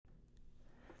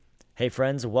Hey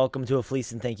friends, welcome to a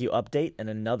Fleece and Thank You update and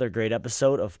another great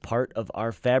episode of Part of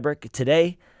Our Fabric.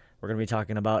 Today, we're going to be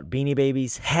talking about Beanie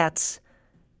Babies, hats,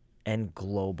 and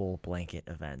global blanket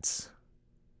events.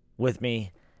 With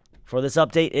me for this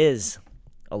update is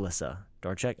Alyssa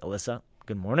Dorchek. Alyssa,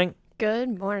 good morning.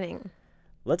 Good morning.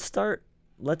 Let's divert.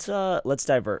 Let's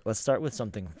start with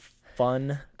something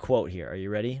fun quote here. Are you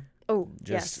ready? Oh,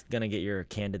 Just gonna get your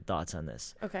candid thoughts on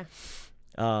this. Okay.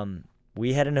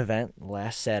 We had an event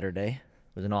last Saturday.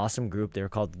 It was an awesome group. They were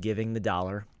called Giving the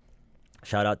Dollar.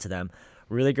 Shout out to them.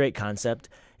 Really great concept.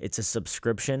 It's a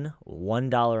subscription,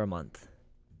 $1 a month.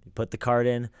 You put the card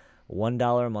in,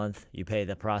 $1 a month. You pay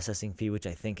the processing fee, which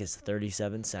I think is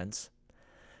 37 cents.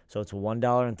 So it's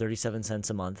 $1.37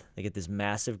 a month. They get this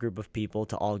massive group of people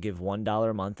to all give $1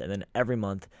 a month, and then every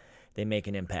month they make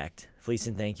an impact. Fleece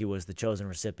and Thank You was the chosen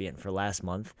recipient for last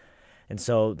month. And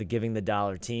so the Giving the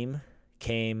Dollar team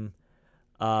came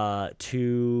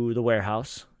to the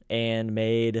warehouse and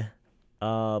made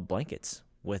blankets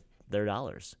with their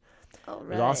dollars. All It right.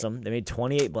 was awesome. They made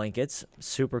 28 blankets.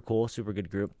 Super cool, super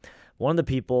good group. One of the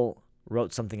people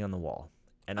wrote something on the wall,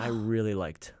 and I really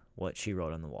liked what she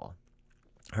wrote on the wall.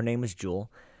 Her name was Jewel,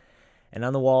 and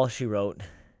on the wall she wrote,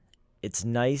 "It's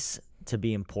nice to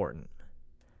be important,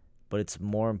 but it's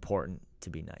more important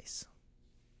to be nice."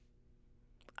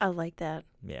 I like that.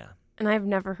 Yeah, And I've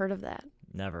never heard of that.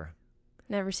 never.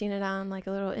 Never seen it on like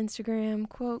a little Instagram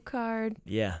quote card.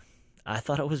 Yeah, I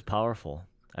thought it was powerful.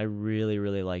 I really,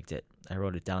 really liked it. I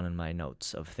wrote it down in my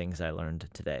notes of things I learned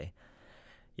today.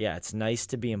 Yeah, it's nice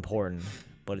to be important,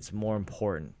 but it's more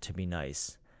important to be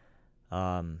nice.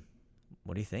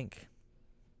 What do you think?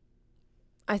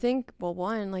 I think, well,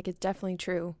 one, like it's definitely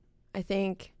true. I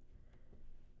think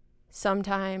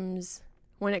sometimes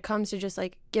when it comes to just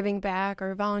like giving back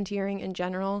or volunteering in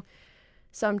general,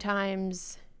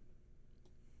 sometimes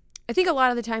I think a lot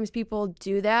of the times people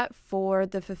do that for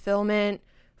the fulfillment,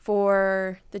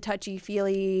 for the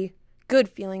touchy-feely, good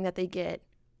feeling that they get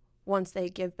once they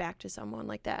give back to someone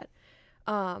like that.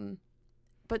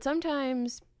 But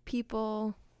sometimes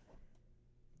people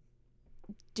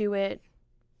do it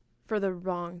for the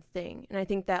wrong thing. And I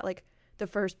think that like the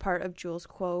first part of Jules'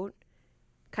 quote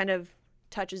kind of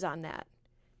touches on that.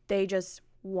 They just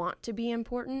want to be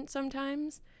important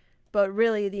sometimes, but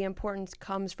really the importance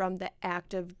comes from the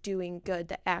act of doing good,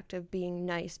 the act of being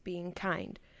nice, being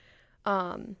kind.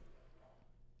 And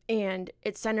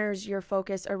it centers your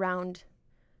focus around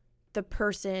the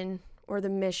person or the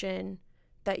mission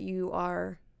that you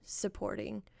are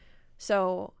supporting.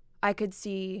 So I could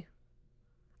see,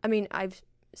 I mean, I've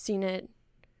seen it,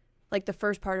 like the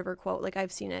first part of her quote, like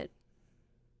I've seen it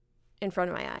in front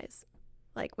of my eyes,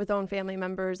 like with own family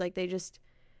members, like they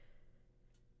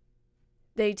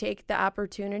take the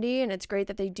opportunity, and it's great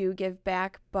that they do give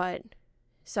back, but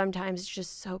sometimes it's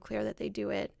just so clear that they do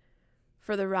it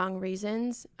for the wrong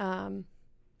reasons. And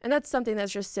that's something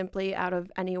that's just simply out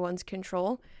of anyone's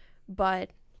control. But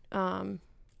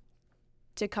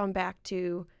to come back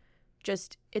to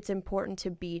just, it's important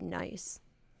to be nice.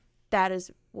 That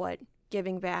is what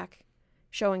giving back,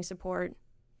 showing support,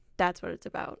 that's what it's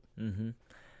about. Mm-hmm.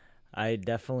 I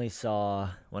definitely saw,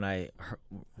 when I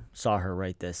saw her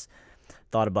write this,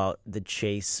 thought about the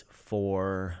chase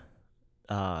for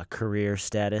career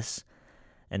status,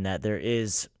 and that there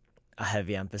is a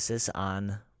heavy emphasis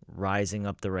on rising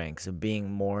up the ranks of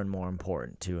being more and more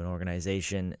important to an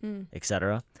organization,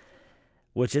 etc.,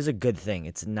 which is a good thing.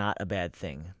 It's not a bad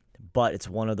thing, but it's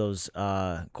one of those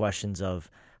questions of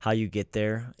how you get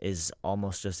there is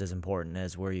almost just as important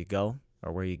as where you go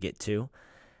or where you get to.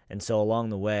 And so along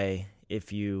the way,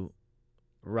 if you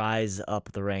rise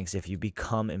up the ranks, if you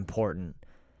become important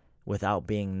without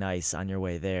being nice on your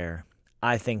way there,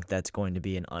 I think that's going to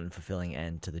be an unfulfilling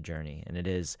end to the journey. And it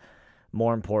is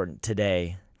more important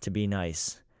today to be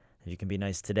nice. If you can be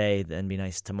nice today, then be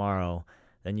nice tomorrow,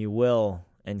 then you will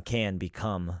and can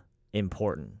become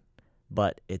important.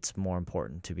 But it's more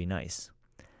important to be nice.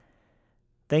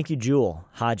 Thank you, Jewel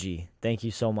Haji. Thank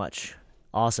you so much.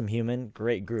 Awesome human,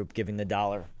 great group, Giving the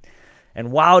Dollar.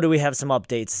 And wow, do we have some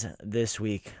updates this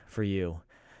week for you.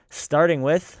 Starting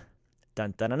with,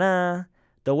 dun dun dun dun,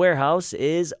 the warehouse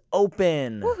is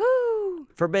open. Woohoo!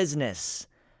 For business.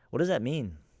 What does that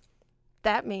mean?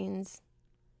 That means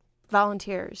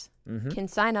volunteers can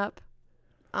sign up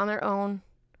on their own,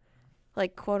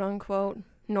 like quote unquote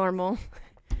normal.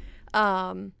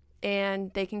 And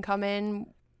they can come in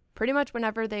pretty much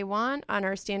whenever they want on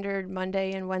our standard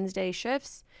Monday and Wednesday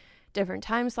shifts. Different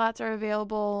time slots are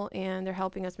available, and they're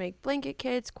helping us make blanket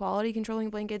kits, quality controlling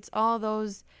blankets, all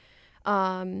those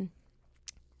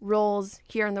roles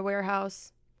here in the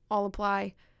warehouse all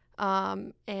apply.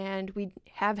 And we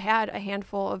have had a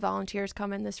handful of volunteers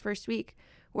come in this first week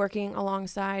working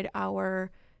alongside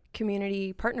our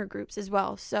community partner groups as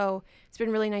well. So it's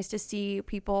been really nice to see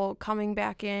people coming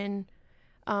back in,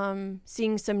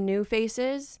 seeing some new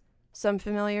faces, some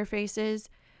familiar faces.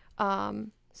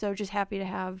 So just happy to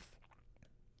have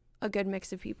a good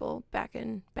mix of people back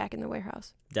in the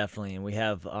warehouse. Definitely. And we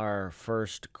have our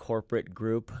first corporate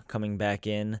group coming back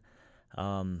in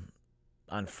on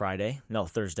Thursday,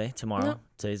 tomorrow. No.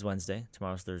 Today's Wednesday.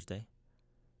 Tomorrow's Thursday.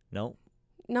 No.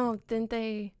 Didn't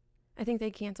they? I think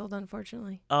they canceled,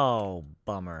 unfortunately. Oh,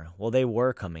 bummer. Well, they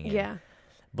were coming in. Yeah.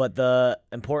 But the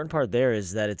important part there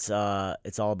is that it's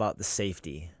all about the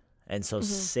safety. And so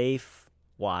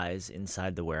safe-wise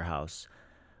inside the warehouse,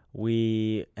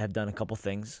 we have done a couple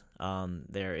things.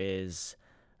 There is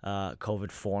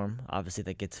COVID form, obviously,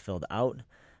 that gets filled out.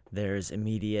 There's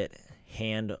immediate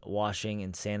hand washing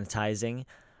and sanitizing.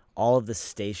 All of the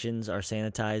stations are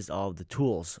sanitized. All of the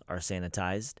tools are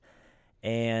sanitized.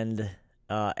 And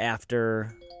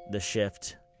after the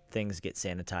shift, things get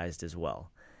sanitized as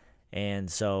well.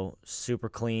 And so super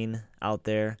clean out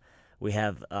there. We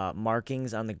have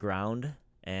markings on the ground,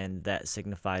 and that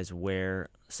signifies where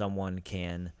someone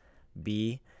can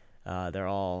be. They're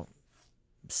all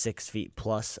 6 feet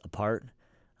plus apart.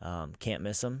 Can't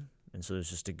miss them. And so there's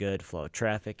just a good flow of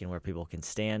traffic and where people can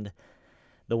stand.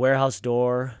 The warehouse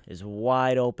door is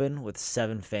wide open with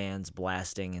 7 fans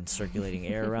blasting and circulating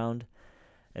air around.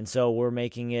 And so we're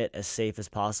making it as safe as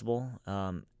possible.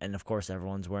 And, of course,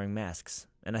 everyone's wearing masks.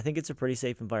 And I think it's a pretty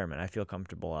safe environment. I feel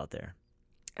comfortable out there.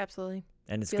 Absolutely.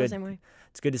 And it's Feel good. the same way.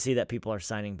 It's good to see that people are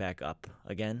signing back up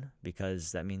again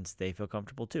because that means they feel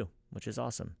comfortable too, which is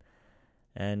awesome.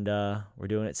 And we're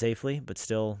doing it safely, but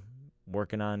still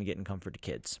working on getting comfort to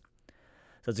kids.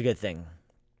 So it's a good thing.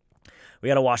 We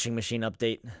got a washing machine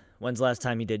update. When's the last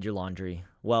time you did your laundry?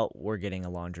 Well, we're getting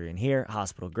a laundry in here,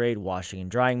 hospital grade washing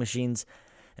and drying machines.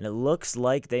 And it looks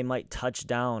like they might touch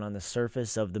down on the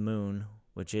surface of the moon,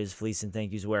 which is Fleece and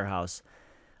Thank You's warehouse,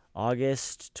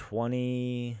 August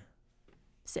 26th.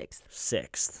 It's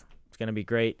going to be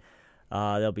great.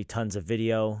 There'll be tons of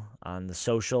video on the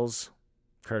socials,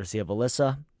 courtesy of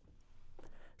Alyssa.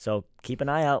 So keep an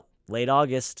eye out. Late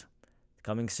August,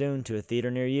 coming soon to a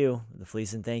theater near you. The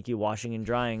Fleece and Thank You washing and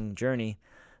drying journey.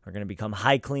 We're going to become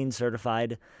High Clean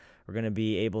certified. We're going to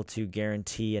be able to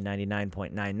guarantee a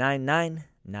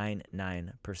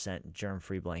 99.99999%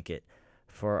 germ-free blanket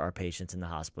for our patients in the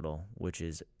hospital, which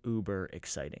is uber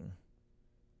exciting.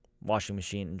 Washing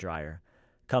machine and dryer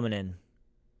coming in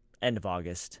end of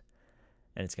August,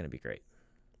 and it's going to be great.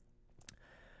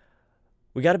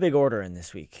 We got a big order in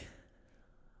this week.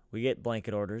 We get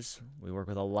blanket orders. We work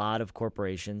with a lot of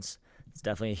corporations. It's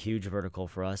definitely a huge vertical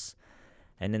for us.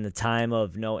 And in the time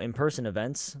of no in-person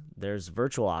events, there's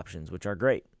virtual options, which are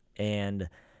great. And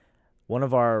one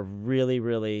of our really,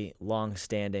 really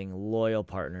long-standing, loyal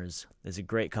partners is a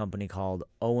great company called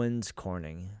Owens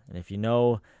Corning. And if you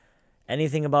know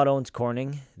anything about Owens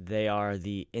Corning, they are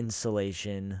the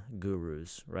insulation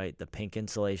gurus, right? The pink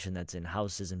insulation that's in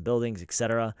houses and buildings,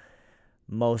 etc.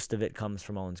 Most of it comes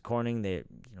from Owens Corning. They're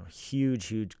huge,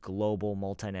 huge global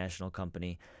multinational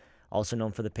company, also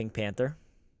known for the Pink Panther.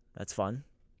 That's fun.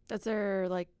 That's their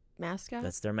mascot?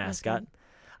 That's their mascot.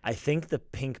 I think the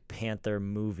Pink Panther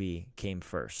movie came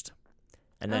first,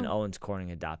 and then Owens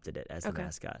Corning adopted it as the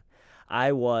mascot.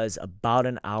 I was about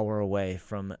an hour away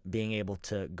from being able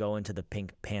to go into the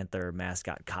Pink Panther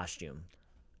mascot costume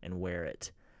and wear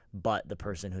it, but the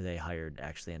person who they hired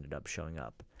actually ended up showing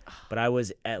up. But I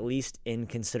was at least in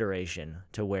consideration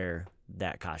to wear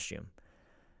that costume,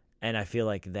 and I feel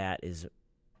like that is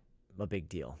a big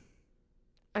deal.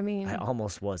 I mean, I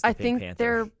almost was the Pink Panther. I think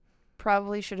there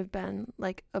probably should have been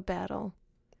a battle.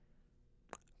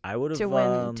 I would have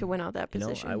to win out that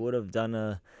position. I would have done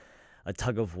a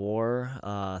tug of war,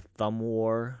 thumb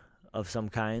war of some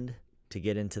kind to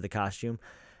get into the costume.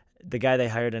 The guy they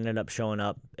hired ended up showing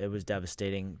up. It was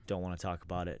devastating. Don't want to talk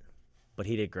about it, but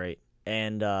he did great,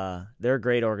 and they're a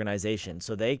great organization.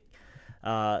 So they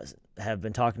have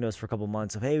been talking to us for a couple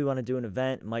months of, hey, we want to do an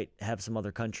event, might have some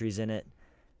other countries in it.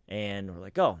 And we're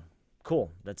like, oh,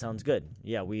 cool. That sounds good.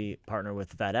 Yeah, we partner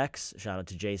with FedEx. Shout out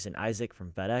to Jason Isaac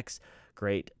from FedEx.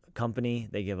 Great company.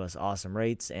 They give us awesome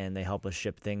rates, and they help us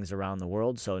ship things around the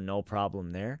world, so no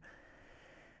problem there.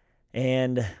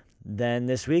 And then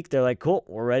this week, they're like, cool,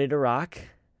 we're ready to rock.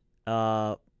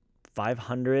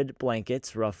 500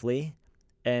 blankets, roughly.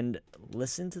 And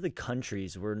listen to the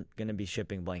countries we're going to be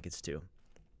shipping blankets to.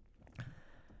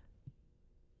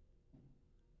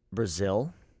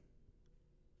 Brazil.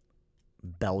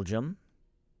 Belgium,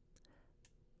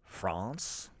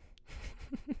 France,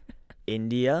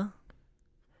 India,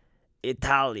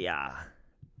 Italia,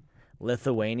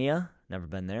 Lithuania, never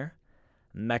been there,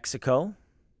 Mexico,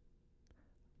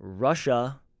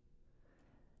 Russia,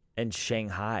 and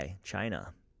Shanghai,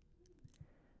 China.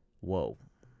 Whoa.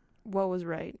 What was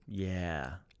right?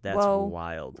 Yeah, that's Whoa.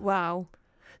 wild. Wow.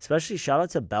 Especially shout out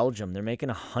to Belgium. They're making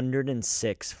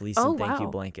 106 fleece and thank you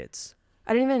wow. blankets.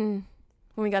 I didn't even,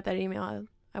 when we got that email,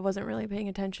 I wasn't really paying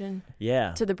attention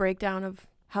Yeah. to the breakdown of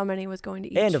how many was going to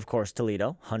each. And of course,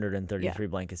 Toledo, 133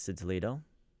 blankets to Toledo.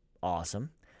 Awesome.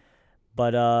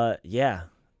 But yeah,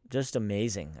 just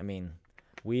amazing. I mean,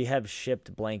 we have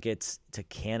shipped blankets to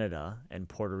Canada and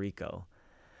Puerto Rico,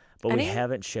 but we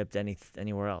haven't shipped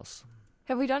anywhere else.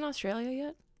 Have we done Australia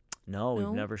yet? No, we've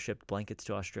never shipped blankets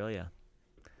to Australia.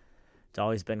 It's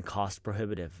always been cost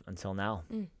prohibitive until now.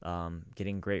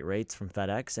 Getting great rates from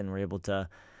FedEx, and we're able to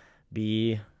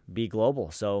be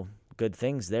global. So good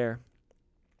things there.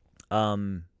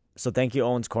 So thank you,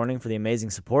 Owens Corning, for the amazing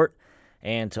support.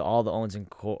 And to all the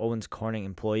Owens Corning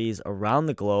employees around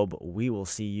the globe, we will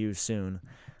see you soon.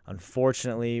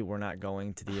 Unfortunately, we're not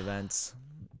going to the events.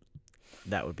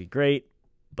 That would be great,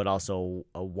 but also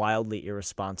a wildly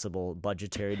irresponsible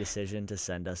budgetary decision to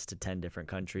send us to 10 different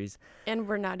countries. And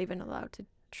we're not even allowed to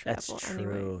travel anyway.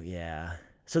 That's true, yeah.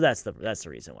 So that's the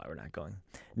reason why we're not going.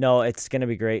 No, it's going to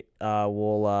be great.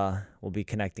 We'll be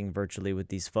connecting virtually with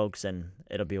these folks, and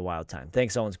it'll be a wild time.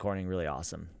 Thanks, Owens Corning. Really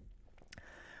awesome.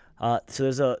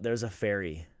 So there's a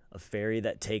ferry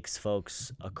that takes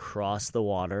folks across the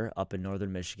water up in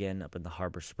northern Michigan, up in the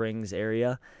Harbor Springs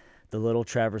area, the Little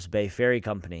Traverse Bay Ferry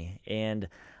Company. And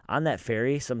on that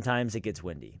ferry, sometimes it gets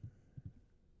windy.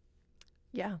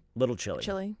 Yeah. Little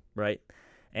chilly. Right?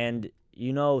 And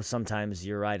sometimes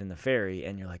you're riding the ferry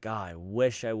and you're like, I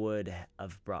wish I would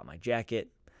have brought my jacket,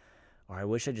 or I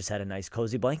wish I just had a nice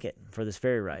cozy blanket for this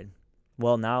ferry ride.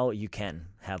 Well, now you can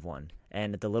have one.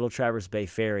 And at the Little Traverse Bay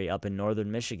Ferry up in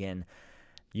northern Michigan,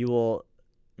 you will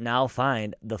now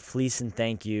find the Fleece and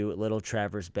Thank You Little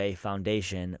Traverse Bay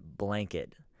Foundation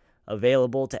blanket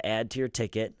available to add to your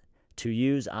ticket to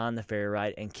use on the ferry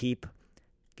ride and keep,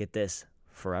 get this,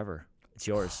 forever. It's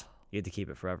yours. You get to keep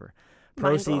it forever.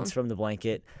 Proceeds from the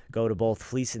blanket go to both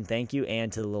Fleece and Thank You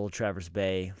and to the Little Traverse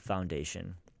Bay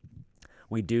Foundation.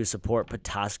 We do support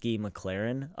Petoskey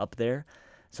McLaren up there.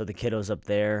 So the kiddos up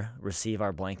there receive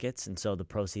our blankets, and so the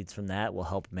proceeds from that will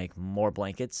help make more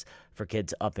blankets for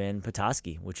kids up in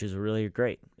Petoskey, which is really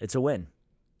great. It's a win.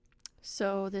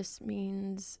 So this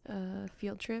means a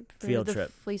field trip for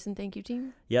the Fleece and Thank You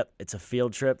team? Yep, it's a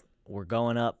field trip. We're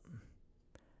going up.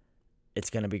 It's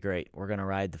going to be great. We're going to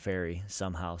ride the ferry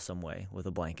somehow, some way with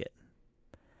a blanket.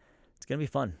 It's going to be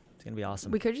fun. It's going to be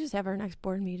awesome. We could just have our next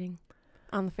board meeting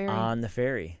on the ferry. On the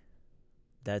ferry.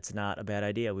 That's not a bad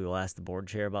idea. We will ask the board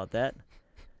chair about that.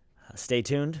 Stay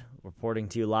tuned. Reporting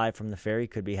to you live from the ferry.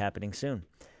 Could be happening soon.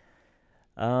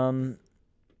 Where do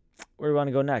we want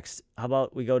to go next? How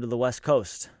about we go to the West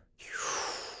Coast?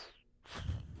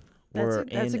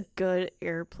 That's a good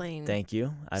airplane. Thank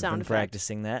you. I've been sound effect.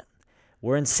 Practicing that.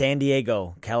 We're in San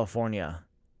Diego, California,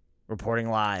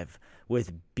 reporting live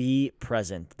with Be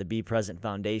Present. The Be Present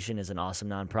Foundation is an awesome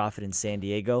nonprofit in San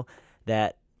Diego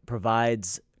that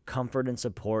provides comfort and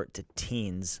support to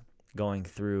teens going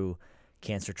through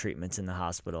cancer treatments in the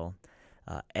hospital.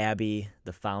 Abby,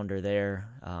 the founder there,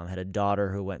 had a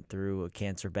daughter who went through a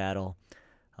cancer battle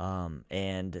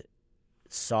and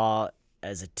saw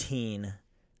as a teen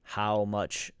how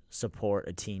much support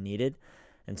a teen needed.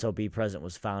 And so Be Present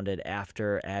was founded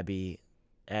after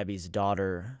Abby's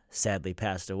daughter sadly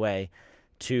passed away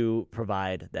to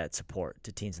provide that support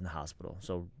to teens in the hospital.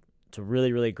 So it's a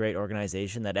really, really great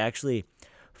organization that actually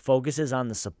focuses on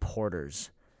the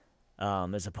supporters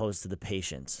as opposed to the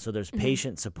patients. So there's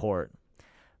patient support,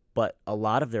 but a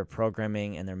lot of their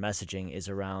programming and their messaging is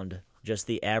around just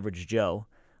the average Joe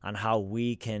on how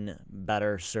we can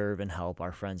better serve and help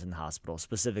our friends in the hospital,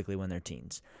 specifically when they're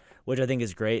teens, which I think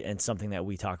is great and something that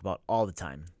we talk about all the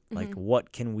time. Like,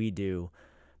 what can we do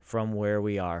from where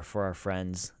we are for our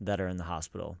friends that are in the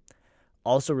hospital?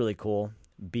 Also really cool,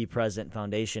 Be Present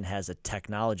Foundation has a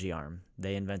technology arm.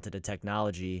 They invented a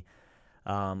technology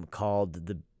called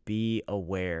the Be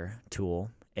Aware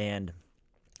tool. And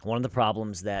one of the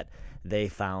problems that they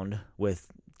found with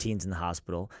teens in the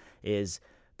hospital is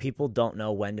people don't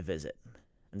know when to visit.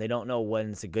 And they don't know when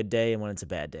it's a good day and when it's a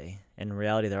bad day. And in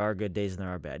reality, there are good days and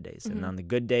there are bad days. And on the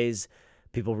good days,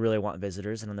 people really want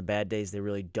visitors. And on the bad days, they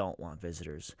really don't want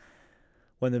visitors.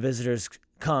 When the visitors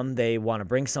come, they want to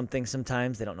bring something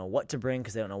sometimes. They don't know what to bring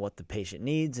because they don't know what the patient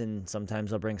needs. And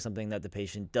sometimes they'll bring something that the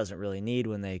patient doesn't really need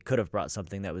when they could have brought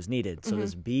something that was needed. So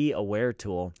this Be Aware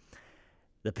tool,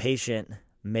 the patient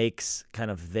makes kind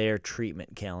of their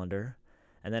treatment calendar.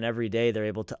 And then every day they're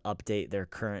able to update their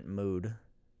current mood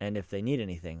and if they need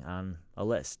anything on a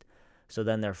list. So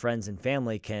then their friends and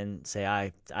family can say,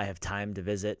 I have time to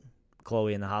visit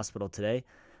Chloe in the hospital today.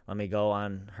 Let me go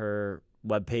on her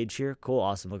webpage here. Cool,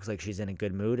 awesome. Looks like she's in a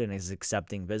good mood and is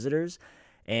accepting visitors.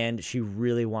 And she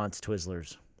really wants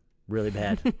Twizzlers really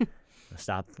bad.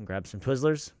 Stop and grab some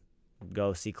Twizzlers.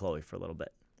 Go see Chloe for a little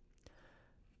bit.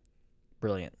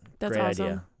 Brilliant. That's Great awesome.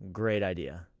 idea. Great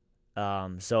idea.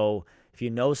 So if you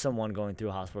know someone going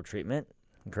through hospital treatment,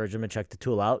 encourage them to check the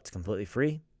tool out. It's completely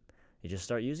free. You just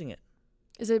start using it.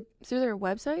 Is it through their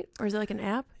website or is it like an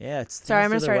app? Yeah, it's. Sorry, I'm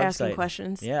going going to to start asking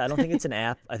questions. Yeah, I don't think it's an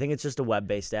app. I think it's just a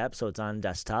web-based app, so it's on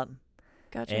desktop.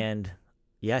 Gotcha. And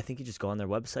yeah, I think you just go on their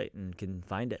website and can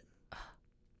find it.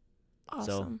 Awesome.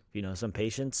 So if you know some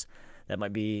patients that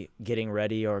might be getting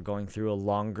ready or going through a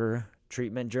longer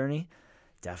treatment journey,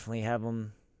 definitely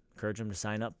encourage them to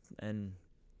sign up, and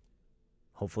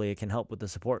hopefully it can help with the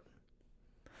support.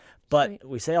 But Sweet.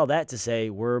 we say all that to say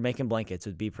we're making blankets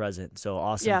with Be Present. So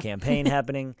awesome campaign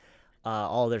happening.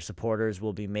 All their supporters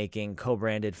will be making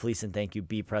co-branded Fleece and Thank You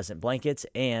Be Present blankets,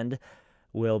 and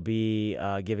we'll be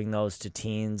giving those to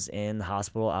teens in the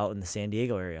hospital out in the San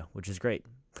Diego area, which is great.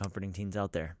 Comforting teens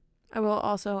out there. I will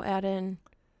also add in,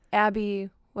 Abby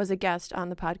was a guest on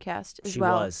the podcast as She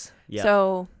well. was. Yeah.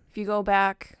 So if you go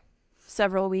back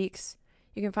several weeks,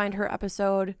 you can find her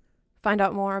episode, find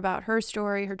out more about her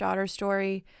story, her daughter's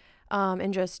story,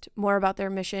 and just more about their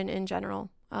mission in general.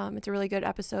 It's a really good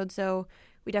episode, so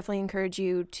we definitely encourage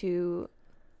you to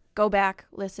go back,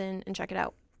 listen, and check it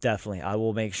out. Definitely. I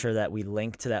will make sure that we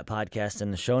link to that podcast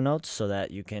in the show notes so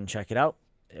that you can check it out.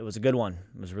 It was a good one.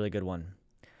 It was a really good one.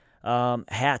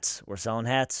 Hats. We're selling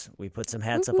hats. We put some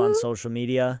hats up on social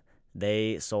media.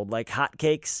 They sold like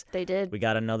hotcakes. They did. We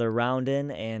got another round in,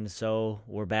 and so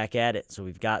we're back at it. So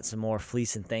we've got some more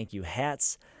Fleece and Thank You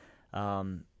hats.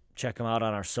 Check them out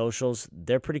on our socials.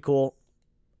 They're pretty cool.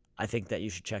 I think that you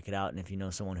should check it out. And if you know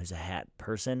someone who's a hat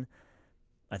person,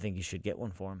 I think you should get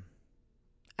one for them.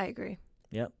 I agree.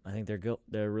 Yep, I think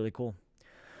they're really cool.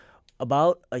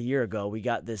 About a year ago, we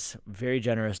got this very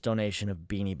generous donation of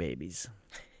Beanie Babies.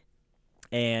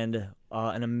 And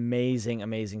an amazing,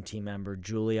 amazing team member,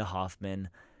 Julia Hoffman.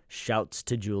 Shouts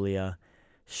to Julia.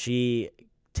 She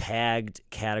tagged,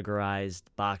 categorized,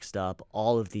 boxed up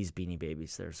all of these Beanie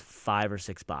Babies. There's 5 or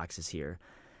 6 boxes here.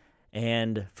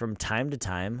 And from time to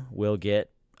time, we'll get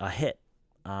a hit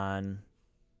on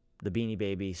the Beanie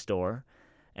Baby store.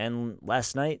 And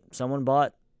last night, someone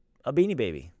bought a Beanie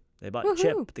Baby. They bought Woohoo!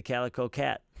 Chip, the calico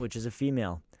cat, which is a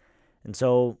female. And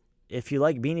so if you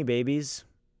like Beanie Babies,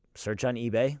 search on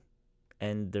eBay,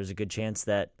 and there's a good chance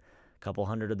that a couple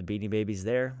hundred of the Beanie Babies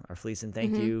there are Fleece and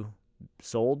Thank You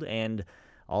sold, and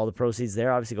all the proceeds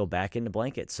there obviously go back into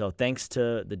blankets. So thanks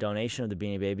to the donation of the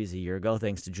Beanie Babies a year ago.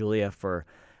 Thanks to Julia for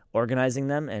organizing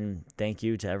them, and thank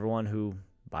you to everyone who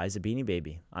buys a Beanie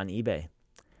Baby on eBay.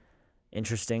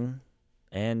 Interesting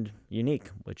and unique,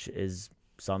 which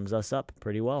sums us up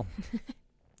pretty well.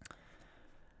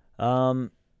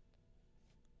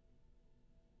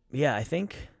 Yeah, I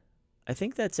think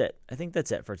that's it. I think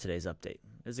that's it for today's update.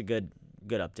 It's a good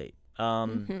update.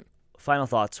 Final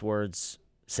thoughts, words,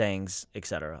 sayings,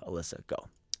 etc. Alyssa, go.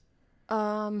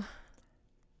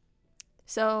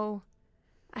 So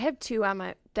I have 2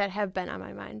 that have been on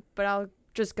my mind, but I'll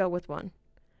just go with one.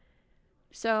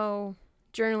 So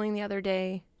journaling the other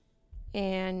day,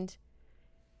 and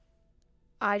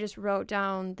I just wrote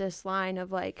down this line of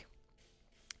like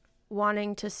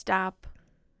wanting to stop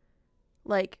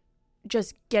like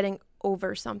just getting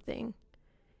over something.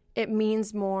 It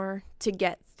means more to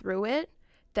get through it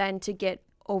than to get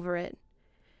over it.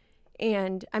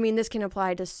 And I mean, this can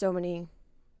apply to so many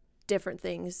different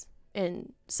things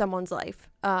in someone's life.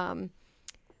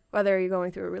 Whether you're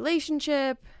going through a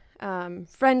relationship,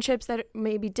 friendships that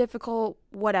may be difficult,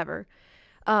 whatever.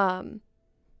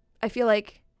 I feel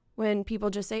like when people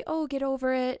just say, oh, get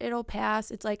over it, it'll pass.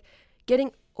 It's like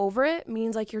getting over it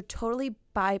means like you're totally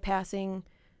bypassing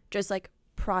just like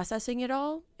processing it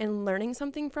all and learning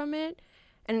something from it.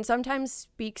 And it sometimes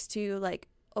speaks to like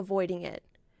avoiding it.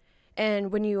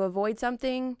 And when you avoid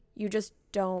something, you just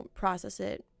don't process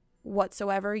it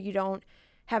whatsoever. You don't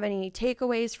have any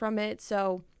takeaways from it.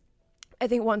 So I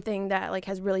think one thing that like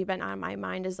has really been on my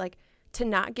mind is like to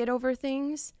not get over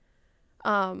things.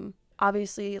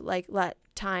 Obviously like let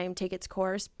time take its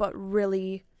course, but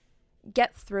really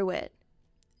get through it.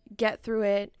 Get through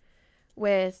it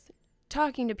with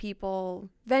talking to people,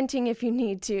 venting if you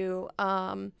need to,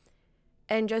 and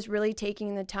just really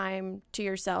taking the time to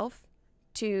yourself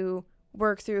to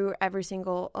work through every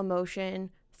single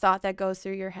emotion, thought that goes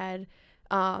through your head,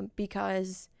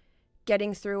 because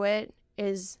getting through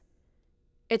it's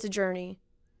a journey,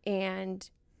 and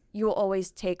you will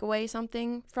always take away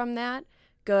something from that,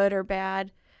 good or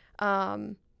bad.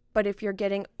 But if you're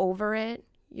getting over it,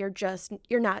 you're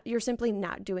simply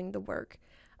not doing the work.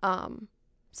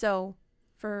 So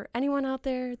for anyone out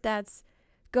there that's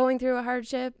going through a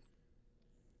hardship,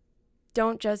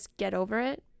 don't just get over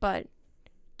it, but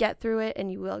get through it,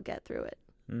 and you will get through it.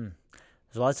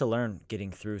 There's lots to learn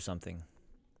getting through something.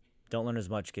 Don't learn as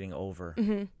much getting over,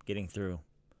 getting through.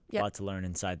 Yep. A lot to learn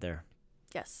inside there.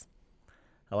 Yes.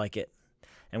 I like it.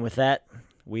 And with that,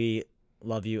 we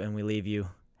love you and we leave you.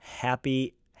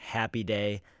 Happy, happy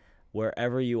day.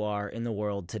 Wherever you are in the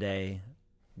world today,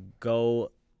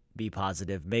 go be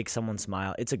positive. Make someone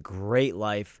smile. It's a great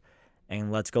life,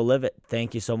 and let's go live it.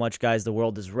 Thank you so much, guys. The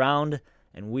world is round,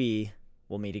 and we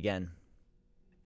will meet again.